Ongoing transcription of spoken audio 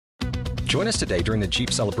Join us today during the Jeep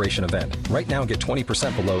Celebration event. Right now, get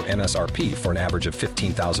 20% below MSRP for an average of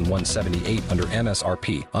 $15,178 under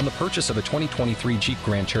MSRP on the purchase of a 2023 Jeep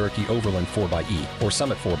Grand Cherokee Overland 4xE or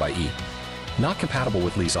Summit 4xE. Not compatible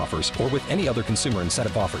with lease offers or with any other consumer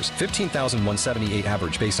incentive offers. $15,178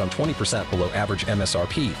 average based on 20% below average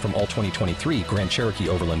MSRP from all 2023 Grand Cherokee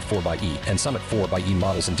Overland 4xE and Summit 4xE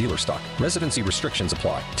models in dealer stock. Residency restrictions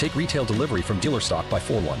apply. Take retail delivery from dealer stock by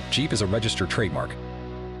 4/1. Jeep is a registered trademark.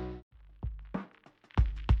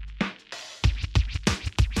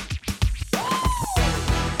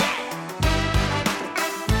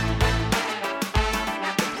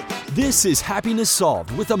 This is Happiness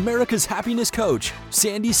Solved with America's happiness coach,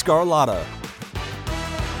 Sandy Scarlatta.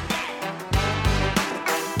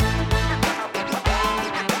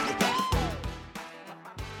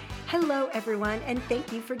 Hello, everyone, and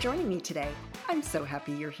thank you for joining me today. I'm so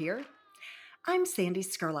happy you're here. I'm Sandy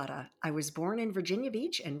Scarlatta. I was born in Virginia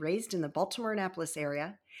Beach and raised in the Baltimore-Annapolis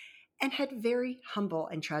area and had very humble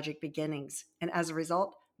and tragic beginnings. And as a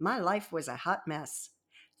result, my life was a hot mess.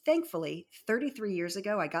 Thankfully, 33 years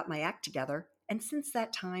ago, I got my act together, and since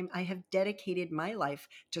that time, I have dedicated my life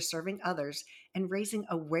to serving others and raising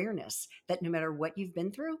awareness that no matter what you've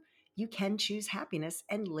been through, you can choose happiness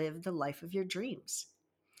and live the life of your dreams.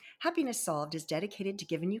 Happiness Solved is dedicated to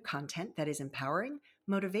giving you content that is empowering,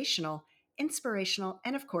 motivational, inspirational,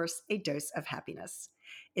 and of course, a dose of happiness.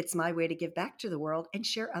 It's my way to give back to the world and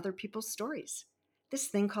share other people's stories. This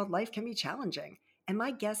thing called life can be challenging, and my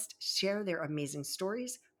guests share their amazing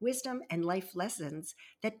stories, wisdom, and life lessons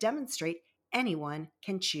that demonstrate anyone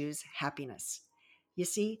can choose happiness. You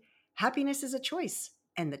see, happiness is a choice,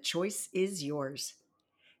 and the choice is yours.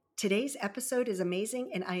 Today's episode is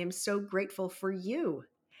amazing, and I am so grateful for you.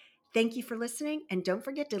 Thank you for listening, and don't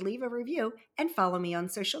forget to leave a review and follow me on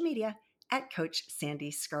social media at Coach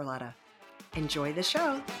Sandy Scarlatta. Enjoy the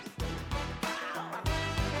show.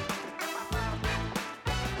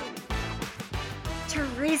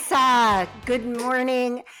 Teresa, good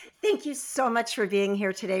morning. Thank you so much for being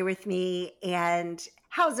here today with me. And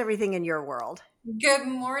how's everything in your world? Good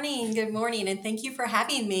morning. Good morning. And thank you for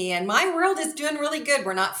having me. And my world is doing really good.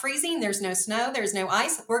 We're not freezing. There's no snow. There's no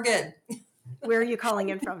ice. We're good. Where are you calling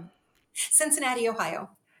in from? Cincinnati,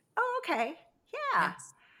 Ohio. Oh, okay. Yeah.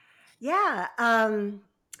 Yes. Yeah.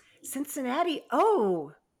 Cincinnati.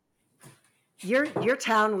 Oh, your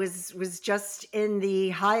town was just in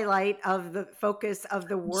the highlight of the focus of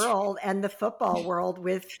the world and the football world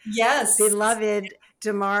with Yes. beloved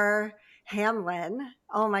Damar Hamlin.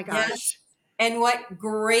 Oh my gosh. Yes. And what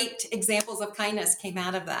great examples of kindness came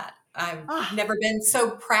out of that. I've never been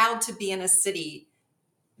so proud to be in a city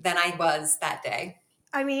than I was that day.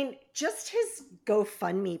 I mean, just his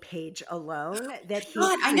GoFundMe page alone that he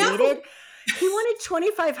God, I know. created. He wanted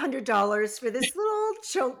 $2,500 for this little,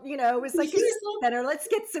 it was like a center. Let's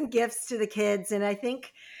get some gifts to the kids. And I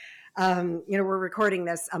think, we're recording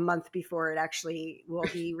this a month before it actually will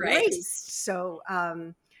be Right. released. So,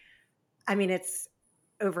 it's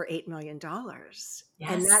over $8 million. Yes.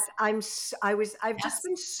 And that I've just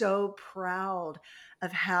been so proud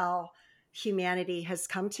of how humanity has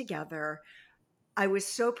come together. I was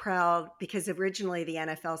so proud because originally the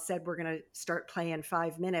NFL said we're going to start playing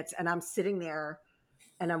 5 minutes, and I'm sitting there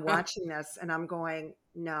and I'm watching this and I'm going,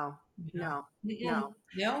 no. You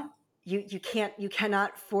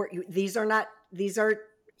cannot these are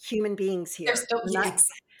human beings here.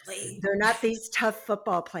 They're not these tough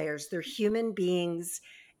football players. They're human beings,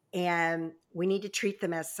 and we need to treat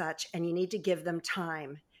them as such, and you need to give them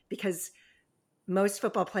time, because most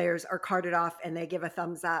football players are carted off and they give a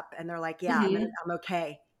thumbs up and they're like, yeah, I'm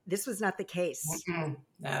okay. This was not the case.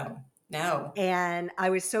 No. And I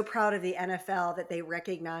was so proud of the NFL that they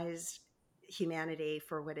recognized humanity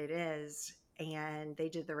for what it is, and they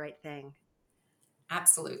did the right thing.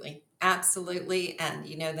 Absolutely. And,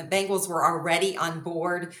 the Bengals were already on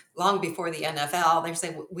board long before the NFL. They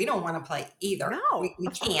said, we don't want to play either. No, we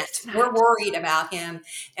can't. We're worried about him.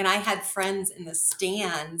 And I had friends in the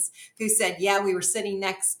stands who said, yeah, we were sitting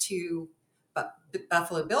next to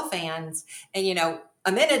Buffalo Bill fans. And,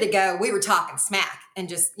 a minute ago, we were talking smack and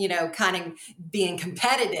just, kind of being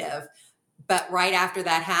competitive. But right after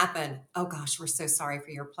that happened, oh gosh, we're so sorry for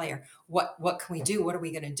your player. What can we do? What are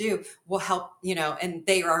we going to do? We'll help, and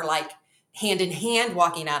they are like hand in hand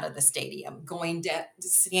walking out of the stadium,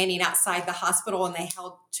 standing outside the hospital, and they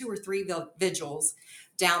held 2 or 3 vigils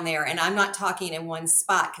down there. And I'm not talking in one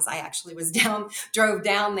spot, because I actually drove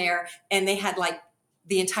down there, and they had like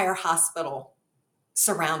the entire hospital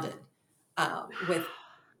surrounded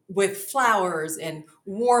with flowers and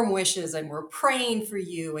warm wishes, and we're praying for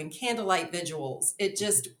you, and candlelight vigils.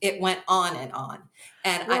 It went on and on.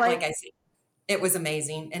 And like I said, It was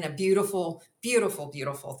amazing and a beautiful, beautiful,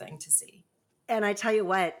 beautiful thing to see. And I tell you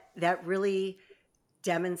what, that really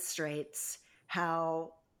demonstrates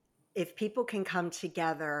how if people can come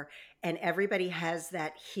together and everybody has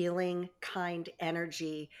that healing, kind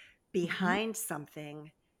energy Mhm. behind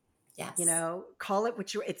something, Yes, call it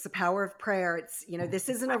what it's the power of prayer. It's, this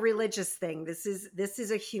isn't a religious thing. This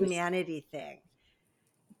is a humanity thing.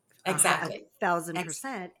 A exactly. thousand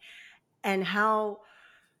percent. And how,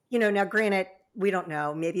 now granted, we don't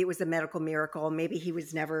know, maybe it was a medical miracle. Maybe he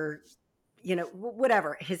was never,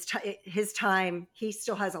 whatever his time, he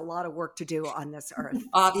still has a lot of work to do on this earth,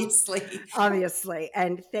 Obviously. obviously.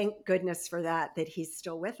 And thank goodness for that he's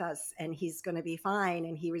still with us and he's going to be fine.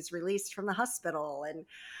 And he was released from the hospital. And,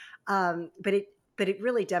 but it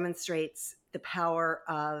really demonstrates the power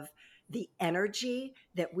of the energy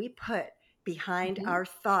that we put behind Mhm. our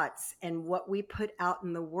thoughts and what we put out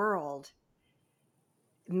in the world.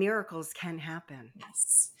 Miracles can happen.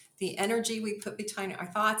 Yes. The energy we put between our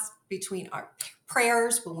thoughts, between our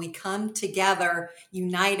prayers, when we come together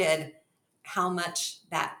united, how much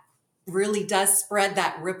that really does spread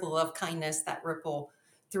that ripple of kindness, that ripple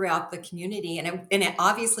throughout the community. And it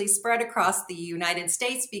obviously spread across the United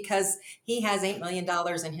States because he has $8 million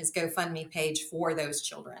in his GoFundMe page for those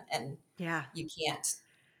children. And Yeah. you can't,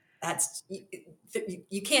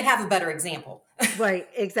 you can't have a better example. Right.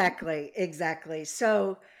 Exactly.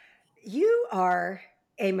 So you are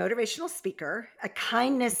a motivational speaker, a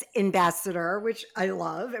kindness ambassador, which I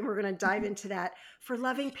love. And we're going to dive into that for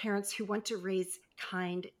loving parents who want to raise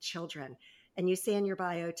kind children. And you say in your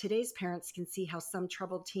bio, today's parents can see how some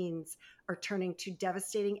troubled teens are turning to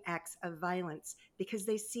devastating acts of violence because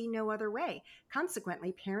they see no other way.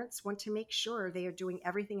 Consequently, parents want to make sure they are doing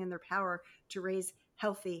everything in their power to raise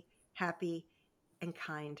healthy, happy, and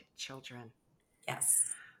kind children.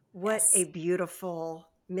 Yes. What a Yes. beautiful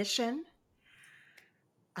mission.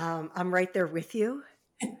 I'm right there with you.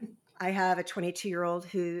 I have a 22-year-old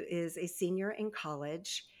who is a senior in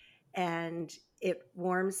college, and it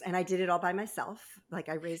warms, and I did it all by myself. Like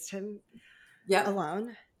I raised him Yep.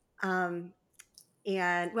 alone.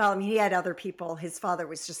 And well, I mean, he had other people. His father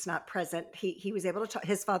was just not present. He was able to talk.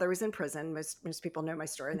 His father was in prison. Most people know my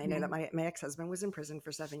story, and they know that Mhm. my ex-husband was in prison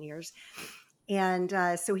for 7 years. And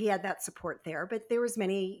so he had that support there. But there was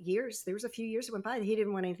a few years that went by that he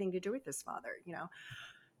didn't want anything to do with his father.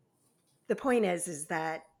 The point is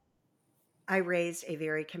that I raised a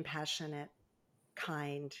very compassionate,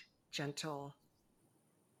 kind, gentle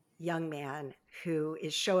young man who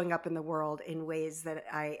is showing up in the world in ways that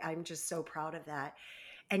I'm just so proud of that.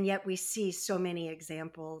 And yet we see so many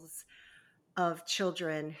examples of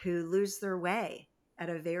children who lose their way at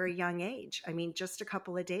a very young age. I mean, just a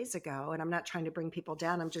couple of days ago, and I'm not trying to bring people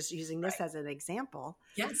down, I'm just using this Right. as an example.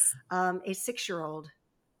 Yes. A 6-year-old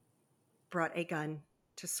brought a gun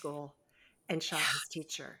to school and shot his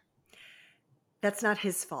teacher. That's not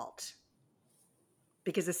his fault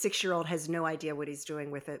because a 6-year-old has no idea what he's doing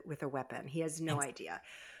with a weapon. He has no Yes. idea.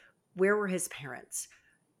 Where were his parents?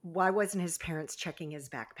 Why wasn't his parents checking his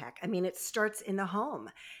backpack? I mean, it starts in the home,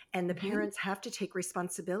 and the Mhm. parents have to take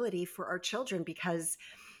responsibility for our children because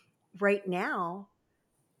right now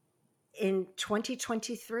in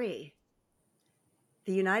 2023,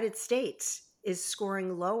 the United States is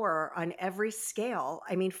scoring lower on every scale.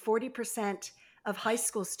 I mean, 40% of high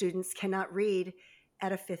school students cannot read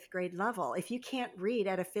at a 5th grade level. If you can't read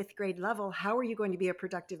at a 5th grade level, how are you going to be a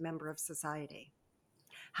productive member of society?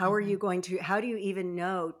 How Mhm. do you even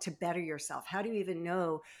know to better yourself? How do you even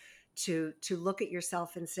know to look at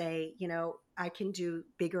yourself and say, I can do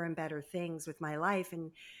bigger and better things with my life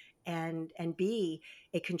and be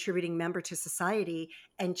a contributing member to society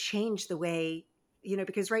and change the way,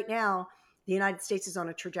 because right now the United States is on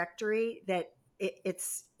a trajectory that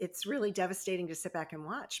it's really devastating to sit back and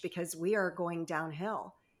watch because we are going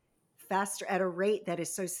downhill faster at a rate that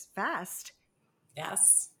is so fast.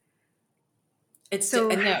 Yes. It's just, So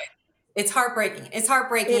no, it's heartbreaking. It's it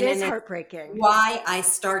heartbreaking. is And it's heartbreaking. why I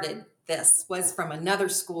started this was from another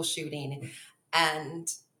school shooting.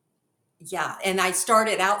 And yeah, and I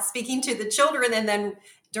started out speaking to the children. And then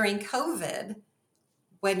during COVID,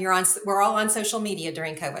 when we're all on social media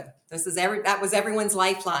during COVID. That was everyone's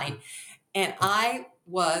lifeline. And I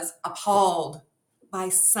was appalled by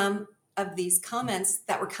some of these comments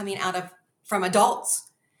that were coming from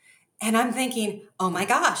adults. And I'm thinking, oh my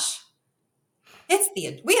gosh,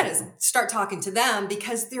 we got to start talking to them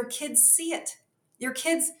because their kids see it. Your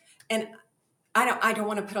kids, and I don't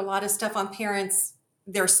want to put a lot of stuff on parents.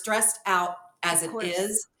 They're stressed out as Of it course.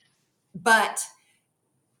 is, but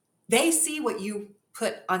they see what you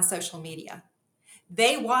put on social media.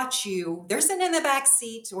 they watch you. They're sitting in the back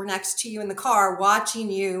seat or next to you in the car watching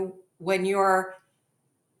you when you're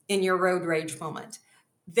in your road rage moment.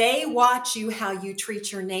 They watch you how you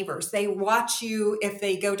treat your neighbors. They watch you if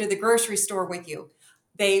they go to the grocery store with you.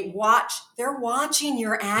 They're watching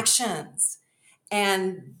your actions.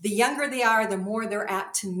 And the younger they are, the more they're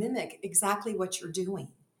apt to mimic exactly what you're doing.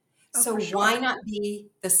 Oh, So for sure. why not be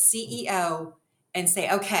the CEO and say,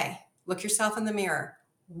 okay, look yourself in the mirror.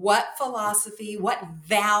 What philosophy, what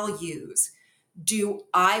values do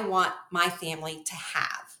I want my family to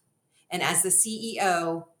have? And as the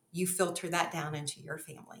CEO, you filter that down into your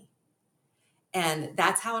family. And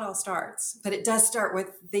that's how it all starts. But it does start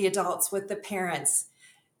with the adults, with the parents.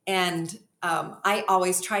 And I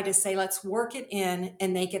always try to say, let's work it in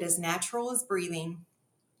and make it as natural as breathing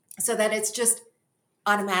so that it's just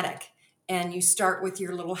automatic. And you start with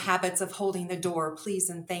your little habits of holding the door, please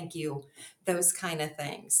and thank you, those kind of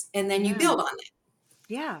things. And then you build on it.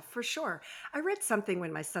 Yeah, for sure. I read something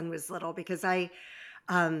when my son was little because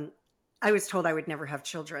um, I was told I would never have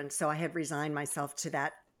children, so I had resigned myself to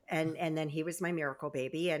that. And then he was my miracle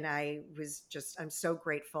baby, and I'm so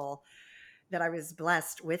grateful that I was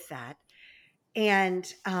blessed with that. And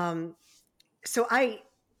so I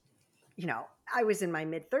was in my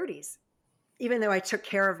mid 30s. Even though I took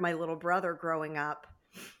care of my little brother growing up,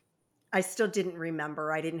 I still didn't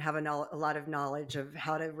remember. I didn't have a lot of knowledge of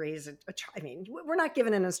how to raise a child. I mean, we're not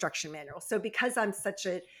given an instruction manual. So because I'm such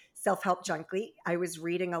a self-help junkie, I was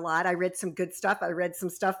reading a lot. I read some good stuff. I read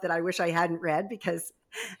some stuff that I wish I hadn't read because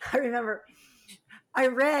I remember I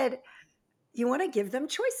read, you want to give them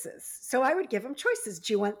choices. So I would give them choices.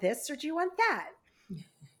 Do you want this or do you want that?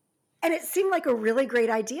 And it seemed like a really great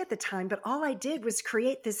idea at the time, but all I did was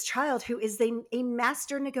create this child who is a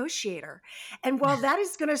master negotiator. And while that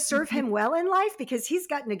is going to serve him well in life because he's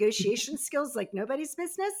got negotiation skills like nobody's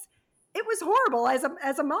business, it was horrible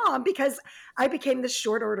as a mom because I became the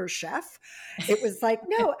short order chef. It was like,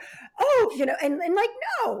 no, oh, and like,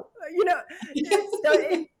 no,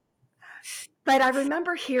 so but I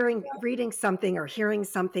remember reading something or hearing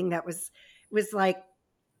something that was like,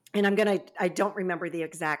 and I don't remember the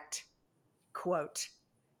exact quote.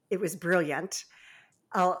 It was brilliant.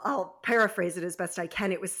 I'll paraphrase it as best I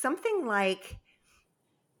can. It was something like,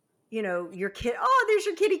 your kid, oh, there's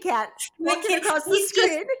your kitty cat walking across the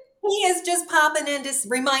screen. He is just popping in to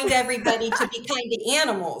remind everybody to be kind to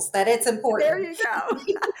animals, that it's important. There you go.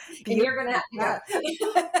 And you're going to have to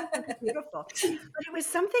go. Beautiful. But it was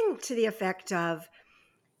something to the effect of,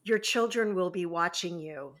 your children will be watching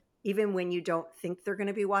you. Even when you don't think they're going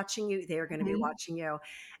to be watching you, they're going to be watching you.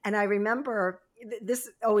 And I remember this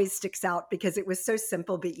always sticks out because it was so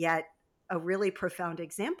simple, but yet a really profound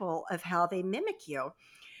example of how they mimic you.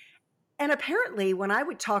 And apparently when I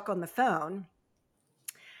would talk on the phone,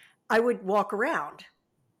 I would walk around.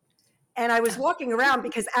 And I was walking around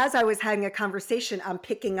because as I was having a conversation, I'm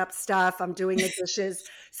picking up stuff, I'm doing the dishes.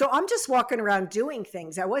 So I'm just walking around doing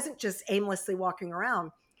things. I wasn't just aimlessly walking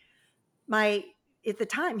around. At the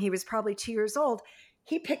time, he was probably 2 years old.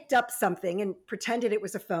 He picked up something and pretended it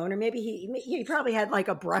was a phone, or maybe he probably had like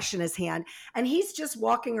a brush in his hand, and he's just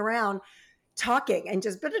walking around talking and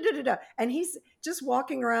just and he's just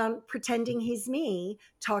walking around pretending he's me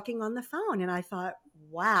talking on the phone. And I thought,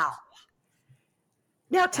 wow.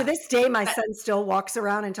 Now to this day, my son still walks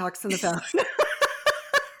around and talks on the phone.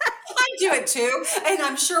 I do it too, and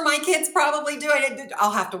I'm sure my kids probably do it.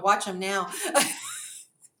 I'll have to watch them now.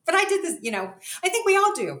 But I did this, I think we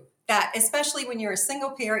all do that, especially when you're a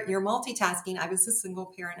single parent, you're multitasking. I was a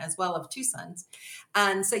single parent as well of 2 sons.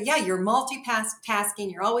 And so, yeah, you're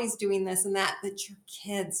multitasking. You're always doing this and that. But your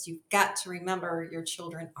kids, you've got to remember your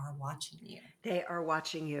children are watching you. They are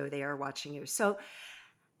watching you. They are watching you. So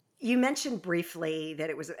you mentioned briefly that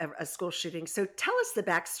it was a school shooting. So tell us the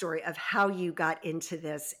backstory of how you got into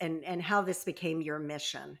this and how this became your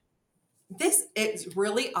mission. This is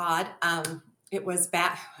really odd. It was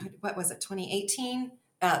back, 2018?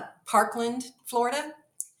 Parkland, Florida.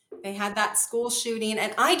 They had that school shooting.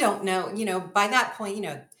 And I don't know, by that point,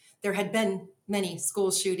 there had been many school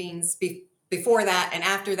shootings before that and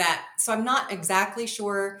after that. So I'm not exactly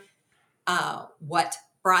sure what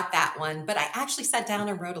brought that one, but I actually sat down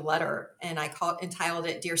and wrote a letter, and I entitled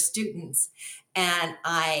it Dear Students. And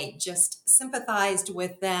I just sympathized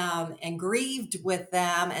with them and grieved with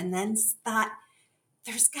them, and then thought,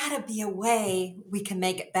 there's got to be a way we can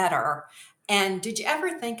make it better. And did you ever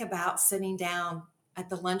think about sitting down at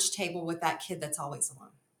the lunch table with that kid that's always alone?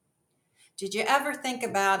 Did you ever think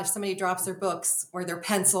about if somebody drops their books or their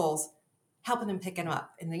pencils, helping them pick them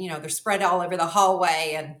up? And then, they're spread all over the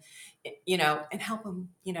hallway and help them,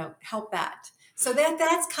 help that. So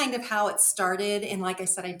that's kind of how it started. And like I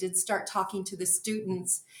said, I did start talking to the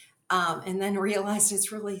students, and then realized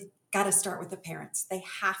it's really got to start with the parents. They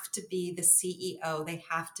have to be the CEO. They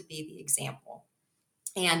have to be the example.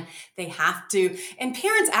 And they have to, and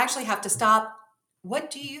parents actually have to stop. What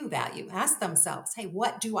do you value? Ask themselves, hey,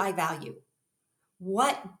 what do I value?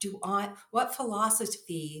 What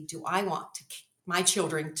philosophy do I want my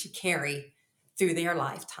children to carry through their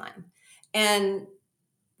lifetime? And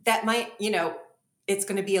that might, it's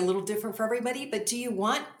going to be a little different for everybody, but do you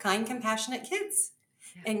want kind, compassionate kids?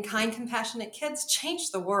 Yeah. And kind, compassionate kids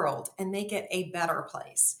change the world and make it a better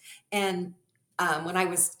place. And when I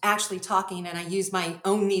was actually talking, and I use my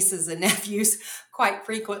own nieces and nephews quite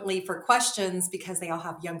frequently for questions because they all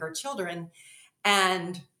have younger children.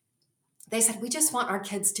 And they said, we just want our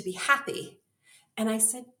kids to be happy. And I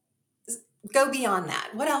said, go beyond that.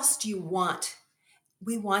 What else do you want?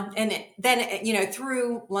 We want,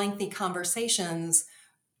 through lengthy conversations,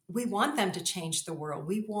 we want them to change the world.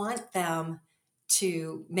 We want them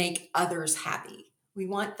to make others happy. We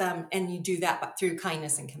want them, and you do that through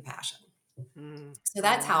kindness and compassion. Mm-hmm. So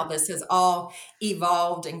that's how this has all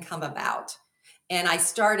evolved and come about. And I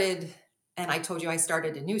told you I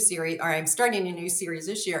started a new series, or I'm starting a new series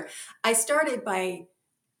this year. I started by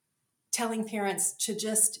telling parents to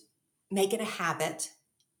just make it a habit.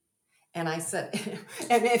 And I said,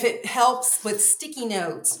 and if it helps with sticky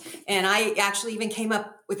notes, and I actually even came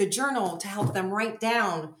up with a journal to help them write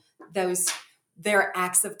down their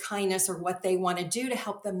acts of kindness or what they want to do to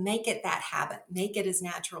help them make it that habit, make it as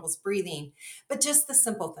natural as breathing, but just the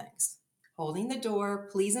simple things, holding the door,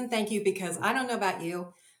 please and thank you, because I don't know about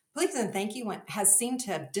you, please and thank you has seemed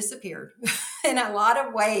to have disappeared in a lot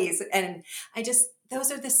of ways. And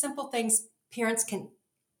those are the simple things parents can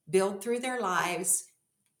build through their lives.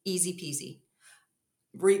 Easy peasy.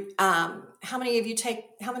 How many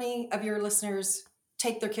of your listeners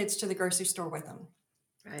take their kids to the grocery store with them?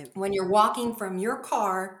 Right. When you're walking from your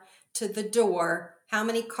car to the door, how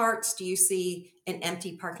many carts do you see in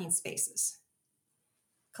empty parking spaces?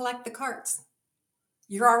 Collect the carts.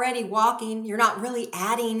 You're already walking. You're not really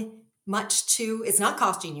adding much it's not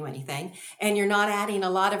costing you anything, and you're not adding a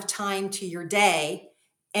lot of time to your day,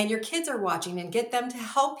 and your kids are watching, and get them to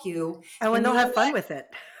help you. Oh, and they'll have fun with it.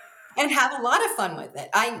 And have a lot of fun with it.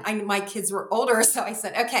 My kids were older, so I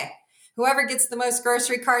said, okay, whoever gets the most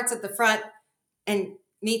grocery carts at the front and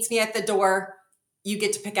meets me at the door, you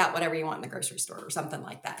get to pick out whatever you want in the grocery store or something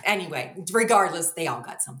like that. Anyway, regardless, they all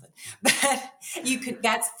got something. But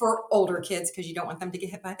that's for older kids because you don't want them to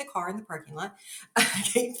get hit by the car in the parking lot.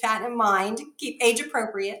 Keep that in mind. Keep age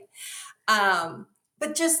appropriate.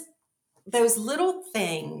 But just those little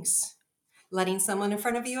things, letting someone in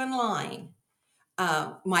front of you in line.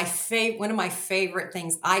 One of my favorite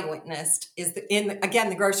things I witnessed is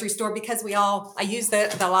the grocery store, because I use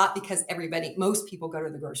that a lot because most people go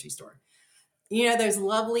to the grocery store. Those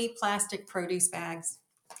lovely plastic produce bags.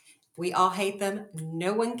 We all hate them.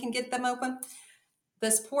 No one can get them open.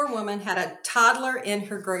 This poor woman had a toddler in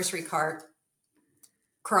her grocery cart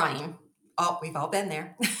crying. Oh, we've all been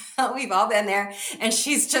there. We've all been there. And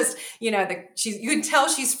she's just, you can tell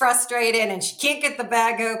she's frustrated and she can't get the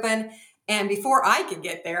bag open. And before I could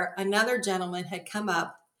get there, another gentleman had come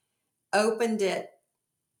up, opened it,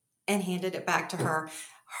 and handed it back to her.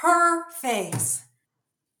 Her face,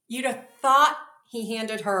 you'd have thought he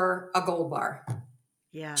handed her a gold bar.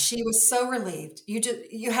 Yeah. She was so relieved. You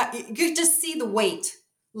just see the weight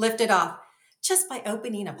lifted off just by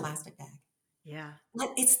opening a plastic bag. Yeah.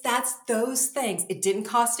 That's those things. It didn't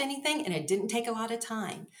cost anything and it didn't take a lot of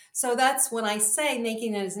time. So that's when I say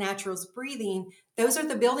making it as natural as breathing, those are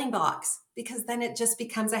the building blocks, because then it just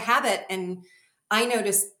becomes a habit. And I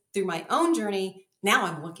noticed through my own journey, now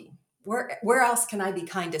I'm looking, where else can I be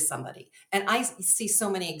kind to somebody? And I see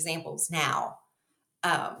so many examples now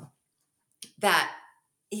that,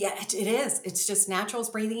 it is. It's just natural as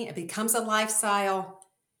breathing. It becomes a lifestyle.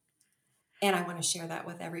 And I want to share that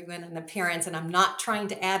with everyone and the parents. And I'm not trying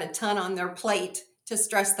to add a ton on their plate to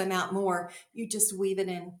stress them out more. You just weave it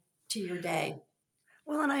in to your day.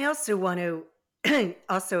 Well, and I also want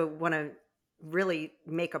to really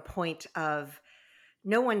make a point of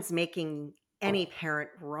no one's making any parent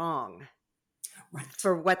wrong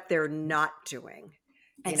for what they're not doing.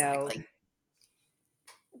 Exactly.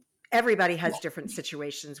 Everybody has different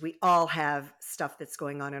situations. We all have stuff that's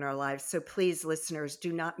going on in our lives. So please, listeners,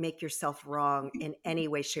 do not make yourself wrong in any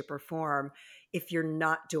way, shape, or form if you're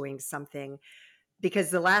not doing something, because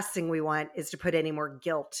the last thing we want is to put any more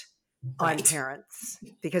guilt on parents,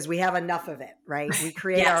 because we have enough of it, right? We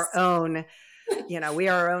create our own, we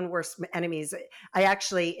are our own worst enemies. I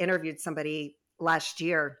actually interviewed somebody last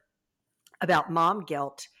year about mom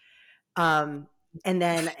guilt. And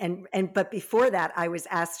then, but before that, I was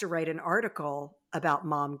asked to write an article about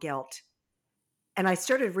mom guilt. And I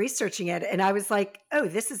started researching it and I was like, oh,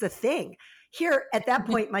 this is a thing. Here at that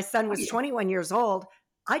point, my son was 21 years old.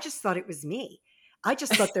 I just thought it was me. I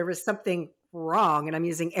just thought there was something wrong, and I'm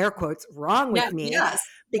using air quotes, wrong Yeah, with me yes,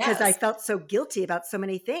 because I yes. felt so guilty about so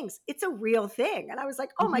many things. It's a real thing. And I was like,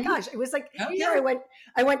 oh my Mhm. gosh, it was like, Oh, here yeah.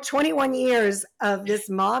 I went 21 years of this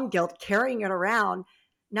mom guilt, carrying it around,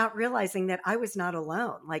 not realizing that I was not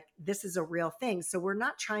alone. Like, this is a real thing. So we're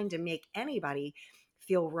not trying to make anybody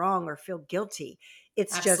feel wrong or feel guilty.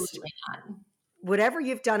 It's just Absolutely not. whatever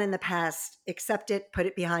you've done in the past, accept it, put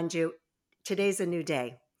it behind you. Today's a new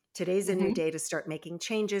day. Today's a new Mhm. day to start making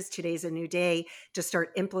changes. Today's a new day to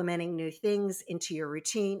start implementing new things into your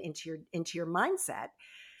routine, into your mindset.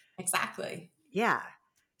 Exactly. Yeah.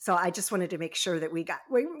 So I just wanted to make sure that we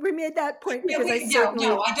made that point, Yeah, because I no, certainly,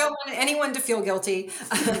 I don't want anyone to feel guilty.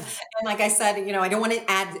 And like I said, I don't want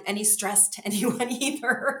to add any stress to anyone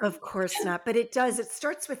either. of course not, but it does. It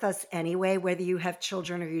starts with us anyway, whether you have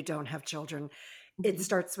children or you don't have children. It Mhm.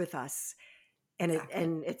 starts with us. Exactly.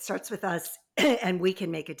 And it starts with us, and we can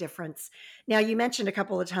make a difference. Now, you mentioned a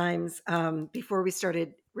couple of times before we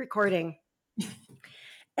started recording,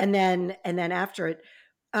 and then after it,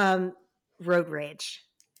 um, road rage.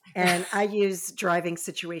 And I use driving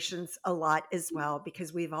situations a lot as well,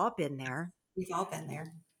 because we've all been there. We've all been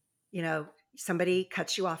there. You know, somebody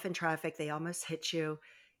cuts you off in traffic, they almost hit you,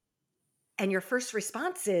 and your first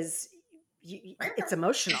response is it's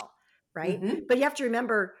emotional, right? Hmm. But you have to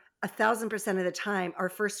remember, 1,000% of the time, our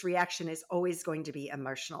first reaction is always going to be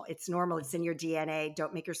emotional. It's normal. It's in your DNA.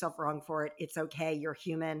 Don't make yourself wrong for it. It's okay. You're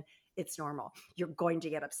human. It's normal. You're going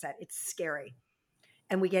to get upset. It's scary.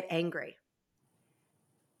 And we get angry.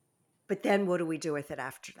 But then what do we do with it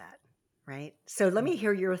after that? Right? So let me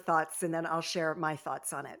hear your thoughts, and then I'll share my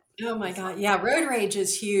thoughts on it Oh my as God. well. Yeah. Road rage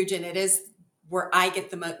is huge. And it is where I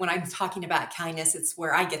get the most, when I'm talking about kindness, it's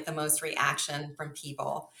where I get the most reaction from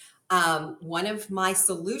people. One of my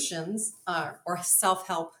solutions or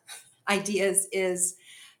self-help ideas is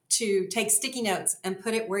to take sticky notes and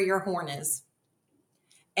put it where your horn is.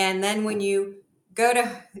 And then when you go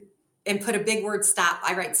to and put a big word stop,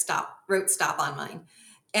 I wrote stop on mine.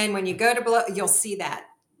 And when you go to blow, you'll see that.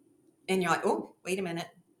 And you're like, oh, wait a minute.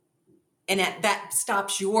 And that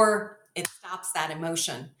stops it stops that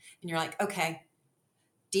emotion. And you're like, okay,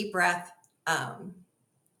 deep breath.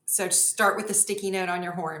 So start with a sticky note on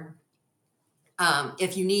your horn.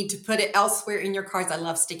 If you need to put it elsewhere in your cars, I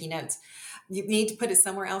love sticky notes. You need to put it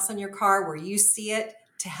somewhere else in your car where you see it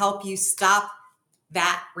to help you stop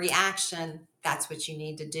that reaction. That's what you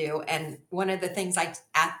need to do. And one of the things I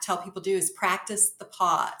tell people to do is practice the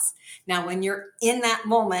pause. Now, when you're in that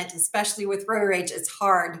moment, especially with road rage, it's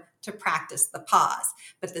hard to practice the pause,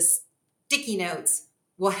 but the sticky notes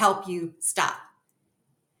will help you stop.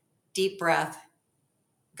 Deep breath,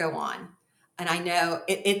 go on. And I know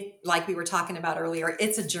it like we were talking about earlier,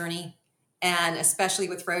 it's a journey. And especially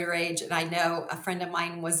with road rage. And I know a friend of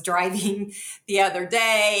mine was driving the other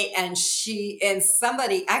day, and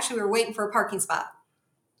somebody, actually, we were waiting for a parking spot,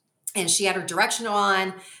 and she had her directional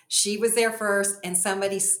on. She was there first, and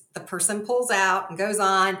the person pulls out and goes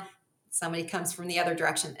on. Somebody comes from the other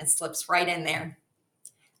direction and slips right in there,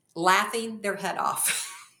 laughing their head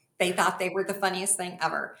off. They thought they were the funniest thing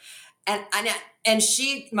ever. And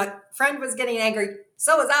my friend was getting angry.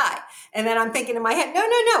 So was I. And then I'm thinking in my head,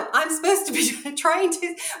 no, I'm supposed to be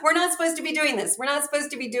we're not supposed to be doing this. We're not supposed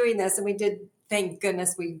to be doing this. And thank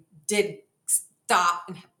goodness we did stop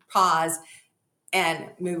and pause and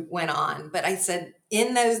went on. But I said,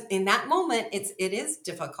 in that moment, it is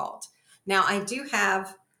difficult. Now I do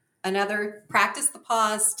have another practice the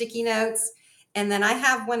pause, sticky notes. And then I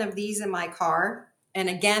have one of these in my car. And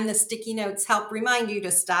again, the sticky notes help remind you to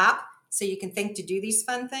stop so you can think to do these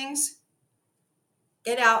fun things.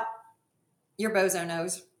 Get out your bozo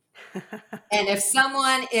nose. And if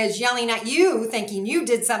someone is yelling at you thinking you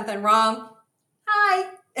did something wrong, hi,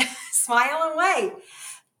 smile and wave.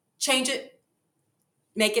 Change it,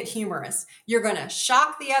 make it humorous. You're going to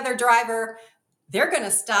shock the other driver. They're going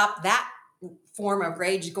to stop that form of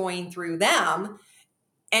rage going through them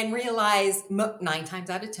and realize 9 times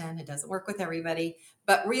out of 10, it doesn't work with everybody,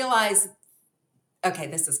 but realize, okay,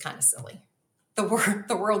 this is kind of silly.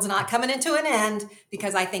 The world's not coming into an end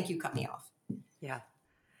because I think you cut me off. Yeah.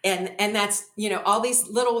 And that's, all these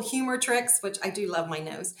little humor tricks, which I do love my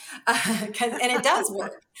nose, and it does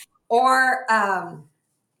work. Or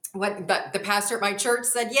but the pastor at my church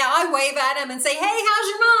said, yeah, I wave at him and say, hey, how's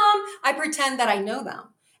your mom? I pretend that I know them.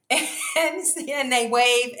 and they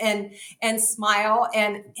wave and smile.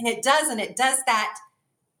 And it does that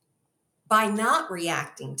by not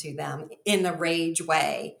reacting to them in the rage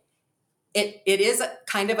way. It is a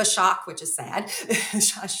kind of a shock, which is sad,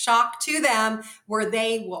 a shock to them where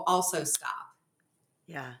they will also stop.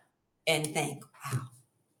 Yeah. And think, wow.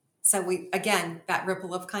 So that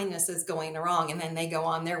ripple of kindness is going wrong, and then they go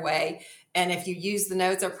on their way. And if you use the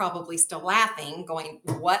notes, they're probably still laughing, going,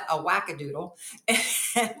 what a wackadoodle.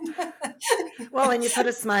 Well, and you put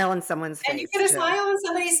a smile on someone's face. And you put a smile on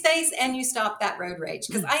somebody's face and you stop that road rage.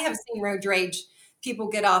 Because I have seen road rage. People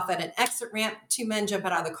get off at an exit ramp, two men jump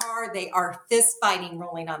out of the car. They are fist fighting,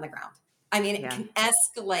 rolling on the ground. I mean, it can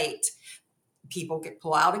escalate. People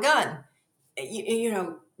pull out a gun.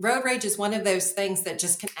 Road rage is one of those things that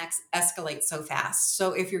just can escalate so fast.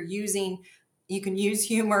 So if you can use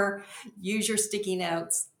humor, use your sticky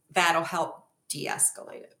notes. That'll help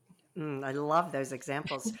de-escalate it. I love those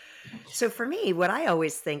examples. So for me, what I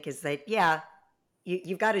always think is that,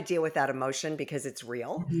 you've got to deal with that emotion because it's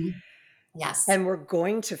real. Mm-hmm. Yes. And we're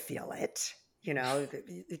going to feel it.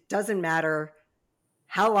 It doesn't matter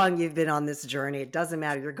how long you've been on this journey. It doesn't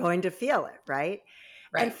matter. You're going to feel it, right?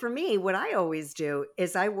 Right. And for me, what I always do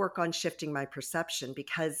is I work on shifting my perception,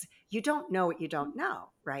 because you don't know what you don't know,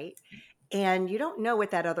 right? And you don't know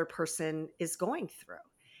what that other person is going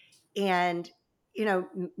through. And,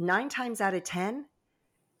 9 times out of 10,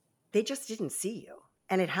 they just didn't see you.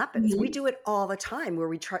 And it happens. Mm-hmm. We do it all the time where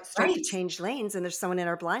we start to change lanes and there's someone in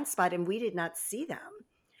our blind spot and we did not see them.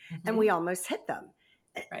 Mm-hmm. And we almost hit them.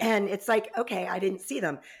 Right. And it's like, okay, I didn't see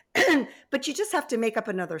them. But you just have to make up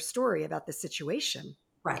another story about the situation.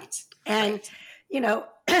 Right. And,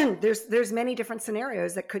 there's many different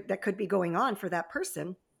scenarios that could be going on for that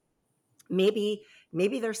person. Maybe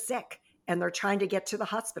they're sick and they're trying to get to the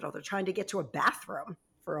hospital. They're trying to get to a bathroom,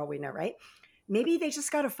 for all we know, right? Maybe they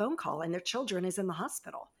just got a phone call and their children is in the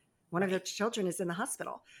hospital. One of their children is in the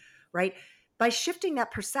hospital, right? By shifting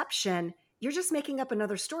that perception, you're just making up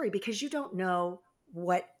another story because you don't know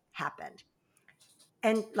what happened.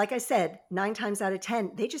 And like I said, 9 times out of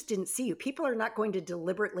 10, they just didn't see you. People are not going to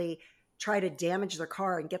deliberately try to damage their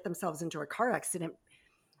car and get themselves into a car accident,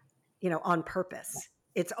 on purpose.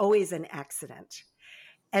 It's always an accident.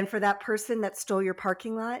 And for that person that stole your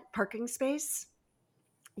parking space,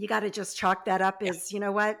 you got to just chalk that up as, you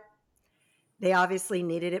know what? They obviously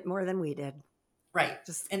needed it more than we did. Right.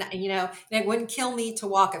 And it wouldn't kill me to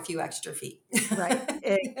walk a few extra feet. Right.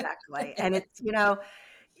 Exactly. And it's,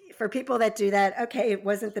 for people that do that, okay, it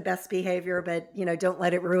wasn't the best behavior, but, don't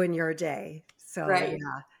let it ruin your day. So, right.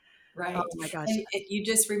 Yeah. Right. Oh my gosh. And you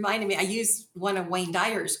just reminded me, I use one of Wayne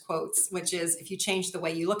Dyer's quotes, which is, if you change the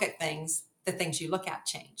way you look at things, the things you look at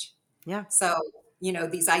change. Yeah. So,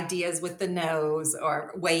 these ideas with the nose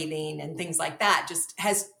or waving and things like that just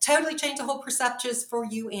has totally changed the whole perceptions for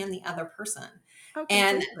you and the other person. Okay,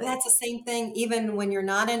 and that's the same thing, even when you're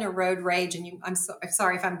not in a road rage and I'm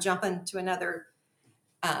sorry if I'm jumping to another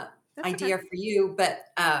idea for you, but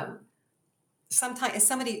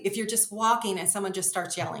sometimes if you're just walking and someone just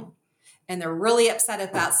starts yelling and they're really upset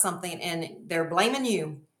about something and they're blaming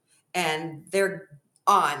you and they're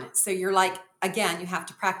on. So you're like, again, you have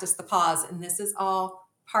to practice the pause. And this is all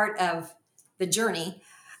part of the journey.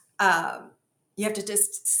 You have to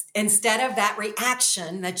just, instead of that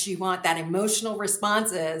reaction that you want, that emotional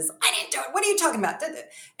response is, I didn't do it. What are you talking about?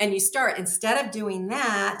 And you start, instead of doing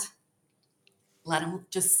that, let them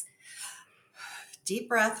just deep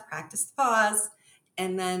breath, practice the pause,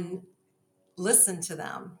 and then listen to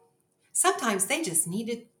them. Sometimes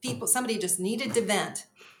somebody just needed to vent.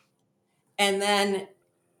 And then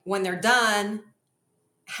when they're done,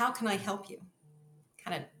 how can I help you?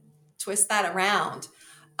 Kind of twist that around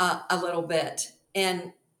a little bit.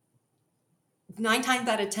 And 9 times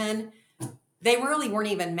out of 10, they really weren't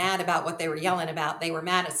even mad about what they were yelling about. They were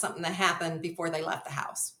mad at something that happened before they left the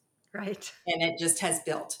house. Right. And it just has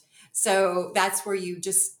built. So that's where you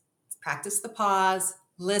just practice the pause,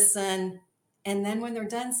 listen, and then when they're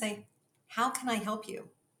done, say, how can I help you?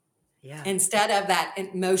 Yeah. Instead of that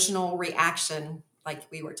emotional reaction like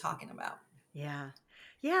we were talking about. Yeah.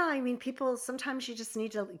 Yeah. I mean, sometimes you just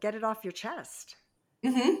need to get it off your chest.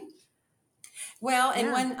 Mm-hmm. Well,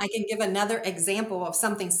 and when I can give another example of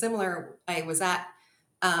something similar, I was out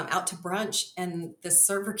to brunch and the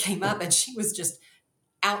server came up and she was just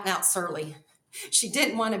out and out surly. She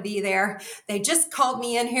didn't want to be there. They just called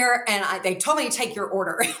me in here and they told me to take your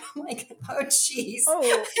order. And I'm like, oh, geez.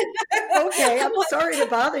 Oh, okay. I'm sorry to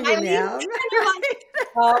bother you, ma'am.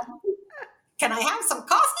 Can I have some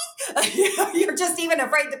coffee? You're just even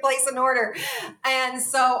afraid to place an order. And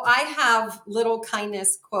so I have little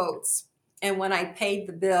kindness quotes And when I paid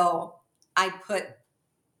the bill, I put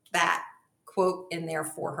that quote in there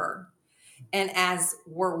for her. And as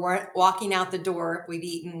we're walking out the door, we've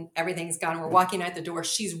eaten, everything's gone, we're walking out the door,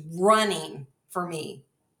 she's running for me.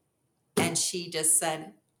 And she just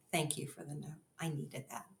said, "Thank you for the note. I needed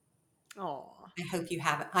that. Oh, I hope you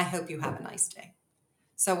have a nice day."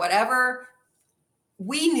 So whatever,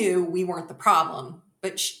 we knew we weren't the problem,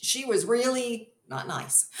 but she was really not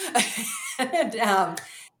nice. And,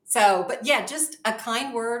 but yeah, just a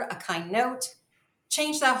kind word, a kind note,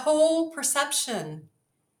 changed that whole perception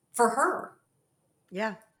for her.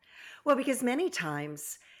 yeah. Well, because many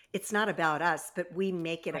times it's not about us, but we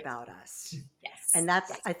make it Right. about us. Yes. And that's,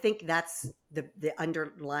 Yes. I think that's the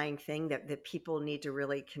underlying thing that people need to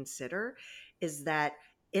really consider, is that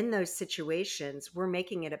in those situations, we're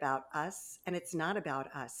making it about us and it's not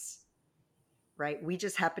about us, right? We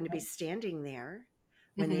just happen to be standing there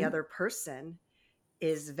when the Mm-hmm. other person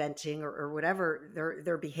is venting or whatever,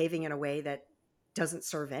 they're behaving in a way that doesn't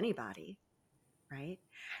serve anybody, right?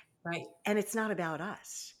 Right. And it's not about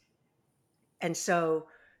us. And so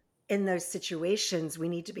in those situations, we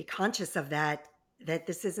need to be conscious of that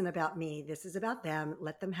this isn't about me. This is about them.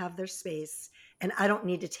 Let them have their space. And I don't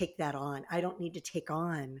need to take that on. I don't need to take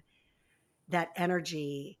on that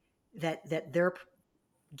energy that they're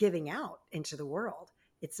giving out into the world.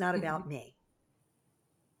 It's not Mm-hmm. about me,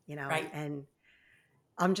 Right. and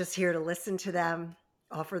I'm just here to listen to them,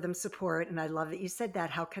 offer them support. And I love that you said that.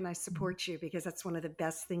 How can I support you? Because that's one of the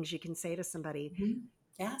best things you can say to somebody. Mm-hmm.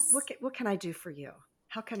 Yes. What can I do for you?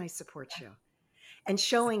 How can I support you? And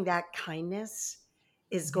showing that kindness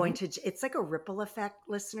is going Mm-hmm. to, it's like a ripple effect,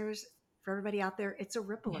 listeners, for everybody out there. It's a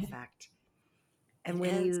ripple effect. And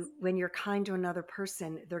It is. when you're kind to another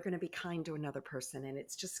person, they're going to be kind to another person. And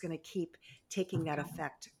it's just going to keep taking that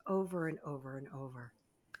effect over and over and over.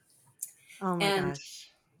 Oh my And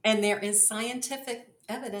gosh. and there is scientific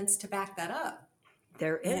evidence to back that up.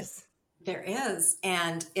 There Yeah, is. there is.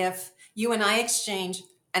 And if you and I exchange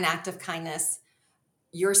an act of kindness,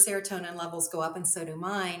 your serotonin levels go up and so do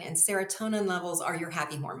mine. And serotonin levels are your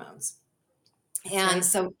happy hormones. That's And right.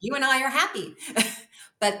 so you and I are happy.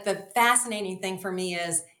 But the fascinating thing for me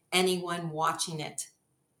is anyone watching it,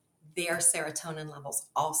 their serotonin levels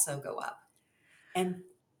also go up and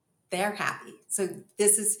they're happy. So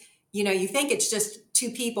this is, you think it's just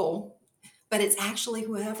two people, but it's actually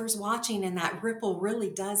whoever's watching, and that ripple really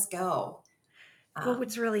does go. Well,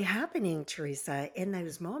 what's Um, really happening, Teresa, in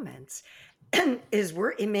those moments is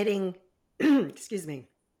we're emitting, excuse me,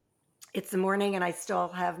 it's the morning and I still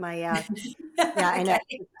have my, yeah, I know.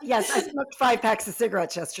 okay. Yes, I smoked 5 packs of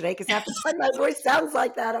cigarettes yesterday because half the time my voice sounds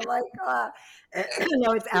like that. I'm like,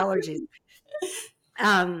 no, it's allergies.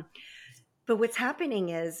 Um, but what's happening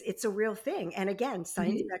is it's a real thing. And again,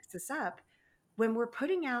 science Mhm. backs this up. When we're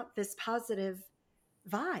putting out this positive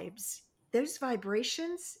vibes, those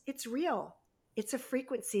vibrations, it's real. It's a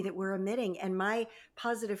frequency that we're emitting. And my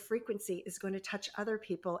positive frequency is going to touch other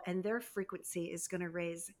people, and their frequency is going to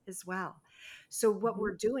raise as well. So, what Mhm.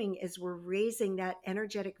 we're doing is we're raising that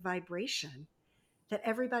energetic vibration that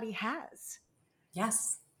everybody has.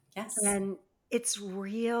 Yes. Yes. And it's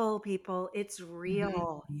real, people. It's Mhm.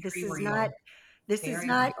 real. Very real. This is Very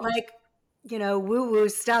not real. like, woo woo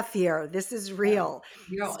stuff here. This is Yeah. real.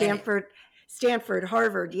 Real. And Stanford, Stanford,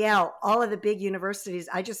 Harvard, Yale, all of the big universities.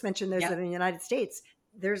 I just mentioned those that yep. are in the United States.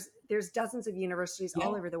 There's dozens of universities all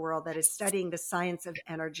Yep. over the world that is studying the science of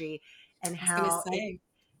energy and I was going to how say,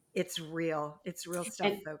 it's real. It's real stuff,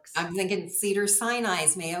 and folks. I'm thinking Cedar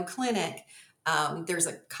Sinai's Mayo Clinic. There's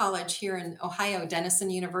a college here in Ohio, Denison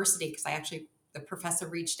University, because the professor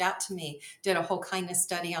reached out to me, did a whole kindness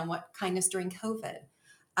study on what kindness during COVID.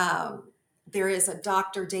 There is a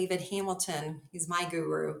Dr. David Hamilton, he's my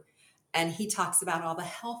guru, and he talks about all the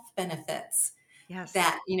health benefits Yes.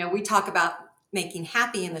 that, we talk about making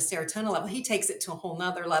happy in the serotonin level. He takes it to a whole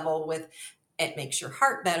nother level with it makes your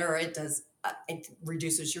heart better. It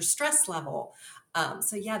reduces your stress level.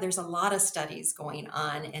 So yeah, there's a lot of studies going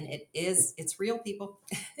on, and it's real, people.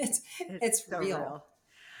 it's, It's it's so real. real.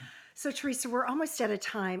 So, Teresa, we're almost out of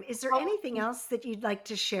time. Is there Oh, anything else that you'd like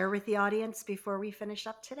to share with the audience before we finish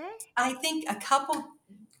up today? I think a couple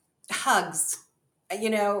hugs.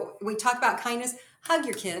 We talk about kindness. Hug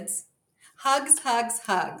your kids. Hugs, hugs,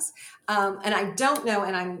 hugs. And I don't know,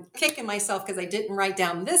 and I'm kicking myself because I didn't write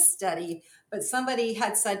down this study, but somebody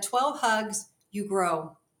had said 12 hugs, you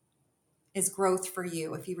grow. Is growth for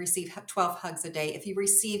you if you receive 12 hugs a day. If you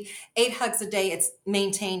receive 8 hugs a day, it's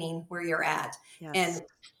maintaining where you're at. Yes. And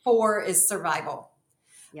 4 is survival.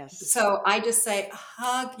 Yes. So I just say,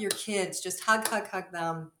 hug your kids. Just hug, hug, hug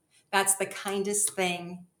them. That's the kindest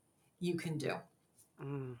thing you can do.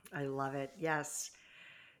 I love it. Yes.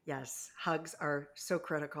 Yes. Hugs are so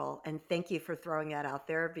critical. And thank you for throwing that out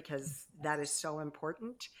there because that is so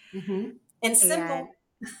important. And And simple.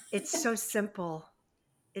 it's so simple.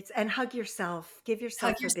 And hug yourself. Give Hug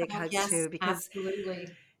yourself a big yourself. hug Yes, too, because absolutely.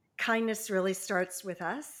 kindness really starts with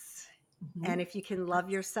us. Mhm. And if you can love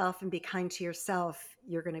yourself and be kind to yourself,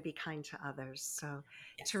 you're going to be kind to others. So,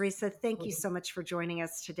 Yes, Teresa, thank you absolutely. so much for joining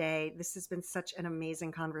us today. This has been such an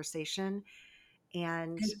amazing conversation.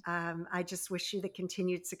 And I just wish you the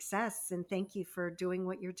continued success and thank you for doing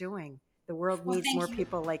what you're doing. The world Well, needs more thank you.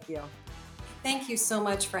 people like you. Thank you so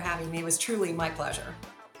much for having me. It was truly my pleasure.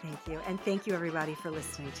 Thank you. And thank you, everybody, for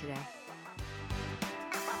listening today.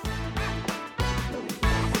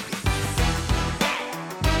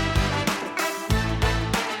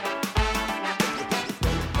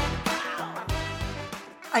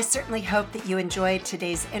 I certainly hope that you enjoyed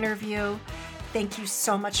today's interview. Thank you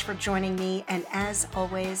so much for joining me. And as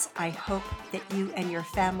always, I hope that you and your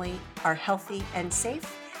family are healthy and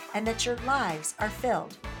safe, and that your lives are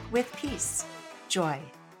filled with peace, joy,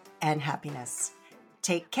 and happiness.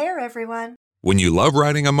 Take care, everyone. When you love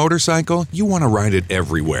riding a motorcycle, you want to ride it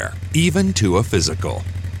everywhere, even to a physical.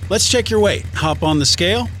 Let's check your weight. Hop on the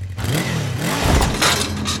scale.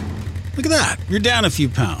 Look at that. You're down a few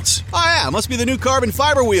pounds. Oh yeah, must be the new carbon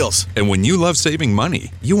fiber wheels. And when you love saving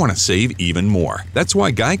money, you want to save even more. That's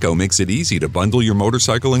why Geico makes it easy to bundle your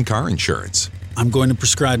motorcycle and car insurance. I'm going to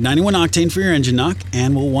prescribe 91 octane for your engine knock,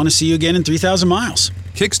 and we'll want to see you again in 3,000 miles.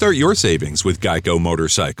 Kickstart your savings with Geico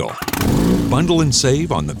Motorcycle. Bundle and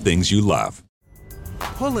save on the things you love.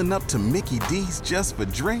 Pulling up to Mickey D's just for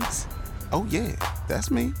drinks? Oh yeah,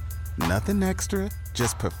 that's me. Nothing extra,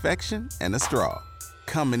 just perfection and a straw.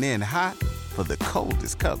 Coming in hot for the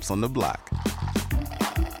coldest cups on the block.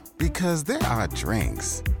 Because there are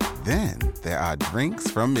drinks. Then there are drinks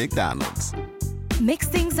from McDonald's. Mix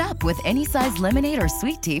things up with any size lemonade or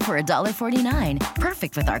sweet tea for $1.49.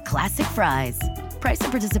 Perfect with our classic fries. Price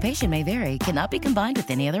and participation may vary. Cannot be combined with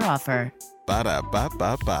any other offer.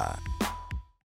 Ba-da-ba-ba-ba.